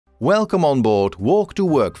Welcome on board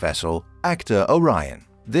walk-to-work vessel Acta Marine.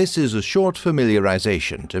 This is a short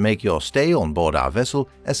familiarization to make your stay on board our vessel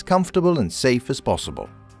as comfortable and safe as possible.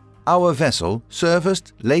 Our vessel,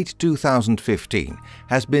 serviced late 2015,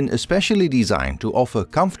 has been especially designed to offer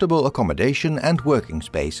comfortable accommodation and working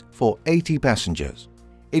space for 80 passengers.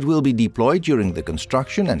 It will be deployed during the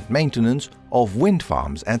construction and maintenance of wind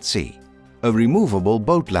farms at sea, a removable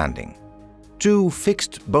boat landing, 2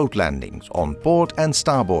 fixed boat landings on port and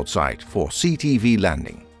starboard side for CTV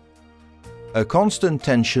landing, a constant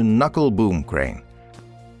tension knuckle boom crane,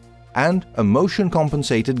 and a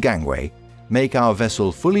motion-compensated gangway make our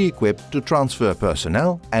vessel fully equipped to transfer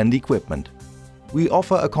personnel and equipment. We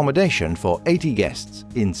offer accommodation for 80 guests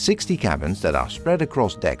in 60 cabins that are spread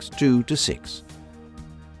across decks 2 to 6.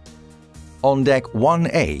 On deck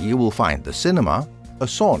 1A you will find the cinema, a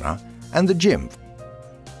sauna and the gym.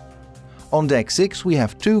 On deck 6 we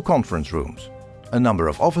have 2 conference rooms, a number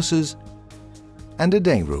of offices and a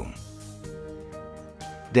day room.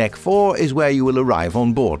 Deck 4 is where you will arrive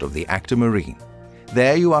on board of the Acta Marine.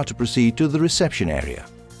 There you are to proceed to the reception area.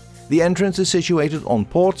 The entrance is situated on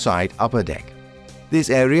port side upper deck. This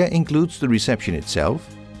area includes the reception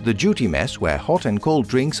itself, the duty mess where hot and cold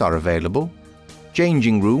drinks are available,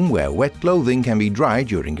 changing room where wet clothing can be dried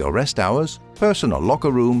during your rest hours, personal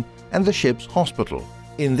locker room and the ship's hospital.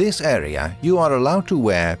 In this area you are allowed to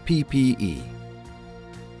wear PPE.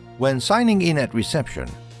 When signing in at reception,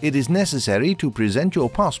 it is necessary to present your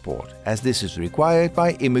passport as this is required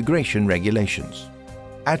by immigration regulations.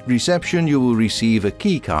 At reception you will receive a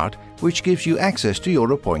key card which gives you access to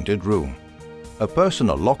your appointed room. A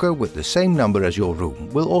personal locker with the same number as your room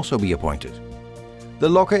will also be appointed. The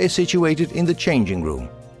locker is situated in the changing room,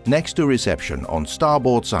 next to reception on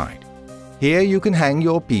starboard side. Here you can hang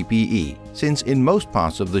your PPE, since in most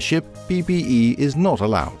parts of the ship PPE is not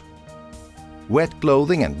allowed. Wet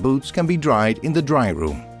clothing and boots can be dried in the dry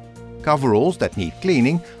room. Coveralls that need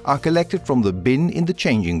cleaning are collected from the bin in the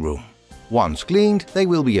changing room. Once cleaned, they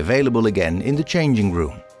will be available again in the changing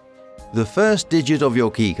room. The first digit of your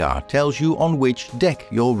keycard tells you on which deck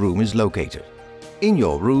your room is located. In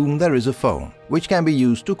your room there is a phone, which can be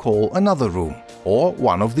used to call another room or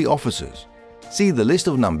one of the officers. See the list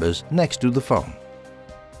of numbers next to the phone.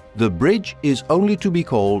 The bridge is only to be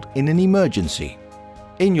called in an emergency.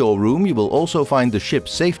 In your room you will also find the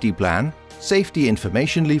ship's safety plan, safety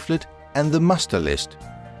information leaflet and the muster list.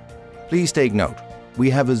 Please take note, we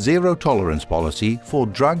have a zero tolerance policy for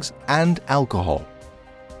drugs and alcohol.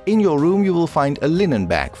 In your room you will find a linen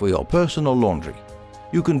bag for your personal laundry.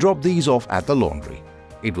 You can drop these off at the laundry.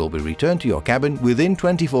 It will be returned to your cabin within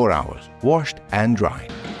 24 hours, washed and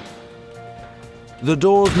dried. The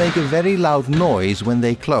doors make a very loud noise when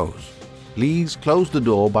they close. Please close the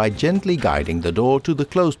door by gently guiding the door to the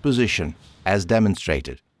closed position, as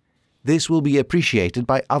demonstrated. This will be appreciated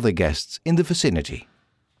by other guests in the vicinity.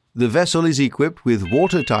 The vessel is equipped with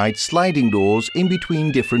watertight sliding doors in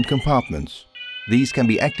between different compartments. These can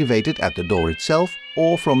be activated at the door itself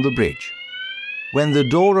or from the bridge. When the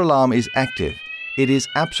door alarm is active, it is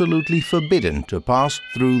absolutely forbidden to pass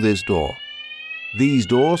through this door. These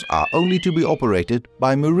doors are only to be operated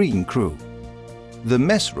by marine crew. The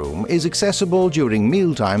mess room is accessible during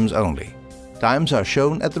meal times only. Times are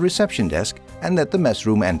shown at the reception desk and at the mess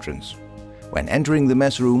room entrance. When entering the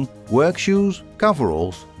mess room, work shoes,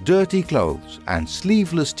 coveralls, dirty clothes and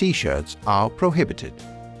sleeveless t-shirts are prohibited.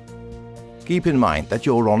 Keep in mind that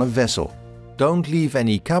you're on a vessel. Don't leave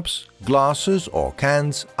any cups, glasses or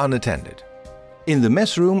cans unattended. In the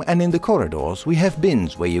mess room and in the corridors we have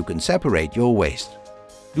bins where you can separate your waste.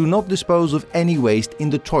 Do not dispose of any waste in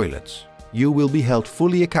the toilets. You will be held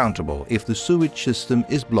fully accountable if the sewage system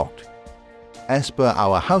is blocked. As per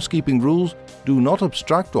our housekeeping rules, do not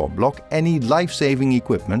obstruct or block any life-saving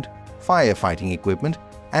equipment, firefighting equipment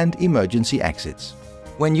and emergency exits.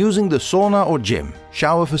 When using the sauna or gym,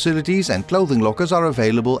 shower facilities and clothing lockers are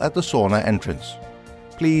available at the sauna entrance.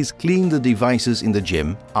 Please clean the devices in the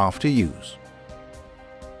gym after use.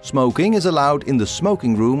 Smoking is allowed in the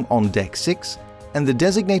smoking room on deck 6 and the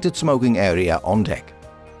designated smoking area on deck.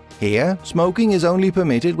 Here, smoking is only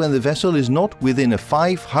permitted when the vessel is not within a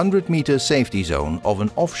 500-meter safety zone of an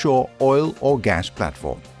offshore oil or gas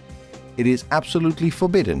platform. It is absolutely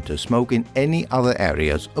forbidden to smoke in any other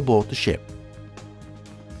areas aboard the ship.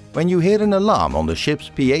 When you hear an alarm on the ship's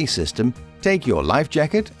PA system, take your life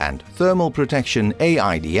jacket and thermal protection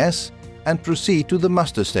AIDS and proceed to the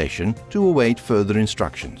muster station to await further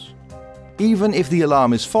instructions. Even if the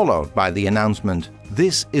alarm is followed by the announcement,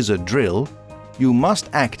 "This is a drill," you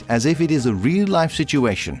must act as if it is a real-life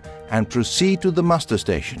situation and proceed to the muster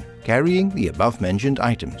station, carrying the above-mentioned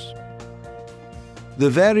items. The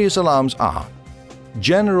various alarms are: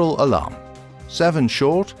 general alarm, 7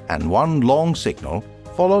 short and 1 long signal,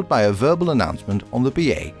 followed by a verbal announcement on the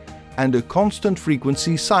PA and a constant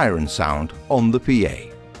frequency siren sound on the PA.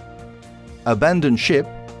 Abandoned ship,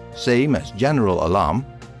 same as general alarm.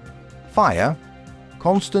 Fire,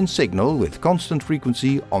 constant signal with constant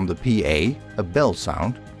frequency on the PA, a bell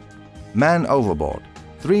sound. Man overboard,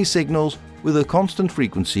 3 signals with a constant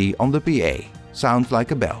frequency on the PA, sounds like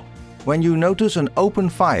a bell. When you notice an open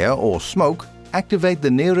fire or smoke, activate the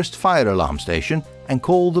nearest fire alarm station and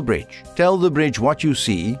call the bridge. Tell the bridge what you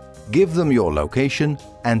see, give them your location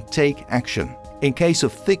and take action. In case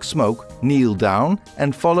of thick smoke, kneel down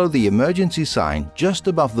and follow the emergency sign just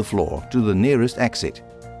above the floor to the nearest exit.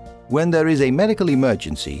 When there is a medical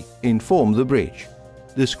emergency, inform the bridge.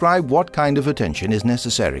 Describe what kind of attention is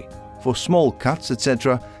necessary. For small cuts,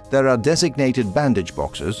 etc., there are designated bandage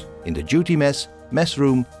boxes in the duty mess, mess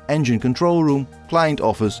room, engine control room, client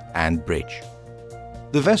office and bridge.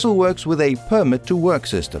 The vessel works with a permit to work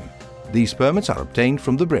system. These permits are obtained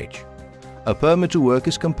from the bridge. A permit to work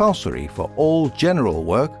is compulsory for all general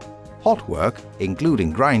work, hot work,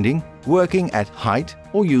 including grinding, working at height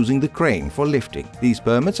or using the crane for lifting. These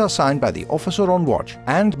permits are signed by the officer on watch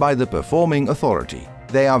and by the performing authority.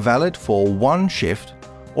 They are valid for 1 shift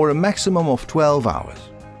or a maximum of 12 hours.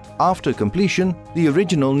 After completion, the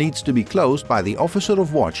original needs to be closed by the officer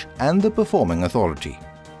of watch and the performing authority.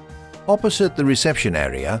 Opposite the reception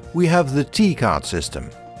area, we have the T-card system,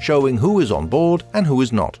 showing who is on board and who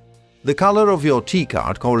is not. The color of your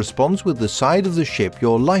T-card corresponds with the side of the ship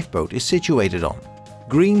your lifeboat is situated on.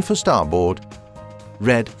 Green for starboard,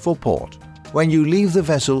 red for port. When you leave the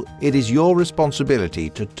vessel, it is your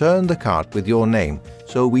responsibility to turn the card with your name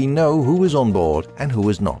so we know who is on board and who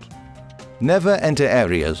is not. Never enter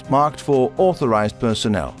areas marked for authorized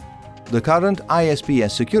personnel. The current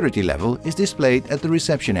ISPS security level is displayed at the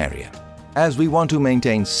reception area. As we want to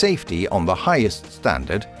maintain safety on the highest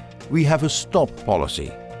standard, we have a stop policy,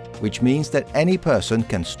 which means that any person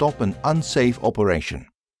can stop an unsafe operation.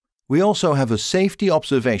 We also have a safety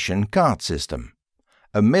observation card system.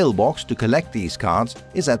 A mailbox to collect these cards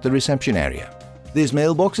is at the reception area. This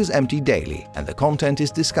mailbox is emptied daily and the content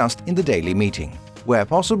is discussed in the daily meeting. Where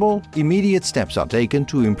possible, immediate steps are taken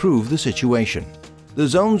to improve the situation. The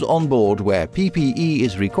zones on board where PPE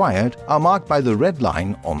is required are marked by the red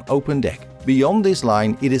line on open deck. Beyond this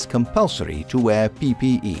line, it is compulsory to wear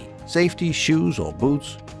PPE, safety shoes or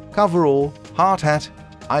boots, coverall, hard hat,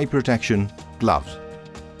 eye protection, gloves.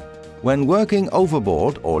 When working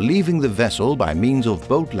overboard or leaving the vessel by means of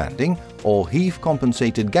boat landing or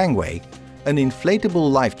heave-compensated gangway, an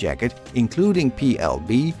inflatable life jacket including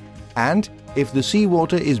PLB and, if the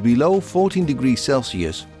seawater is below 14 degrees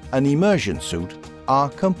Celsius, an immersion suit are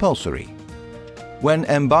compulsory. When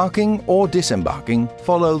embarking or disembarking,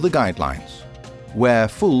 follow the guidelines. Wear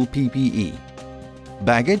full PPE.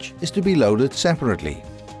 Baggage is to be loaded separately.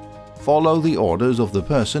 Follow the orders of the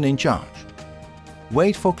person in charge.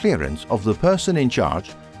 Wait for clearance of the person in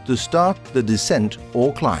charge to start the descent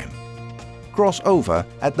or climb. Cross over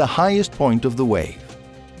at the highest point of the wave.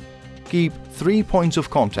 Keep 3 points of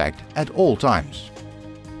contact at all times.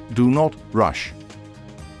 Do not rush.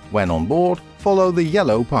 When on board, follow the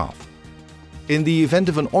yellow path. In the event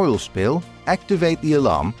of an oil spill, activate the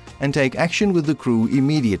alarm and take action with the crew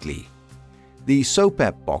immediately. The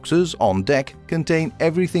SOPEP boxes on deck contain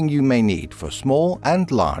everything you may need for small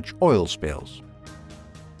and large oil spills.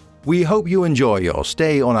 We hope you enjoy your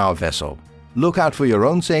stay on our vessel. Look out for your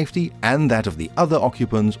own safety and that of the other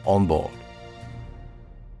occupants on board.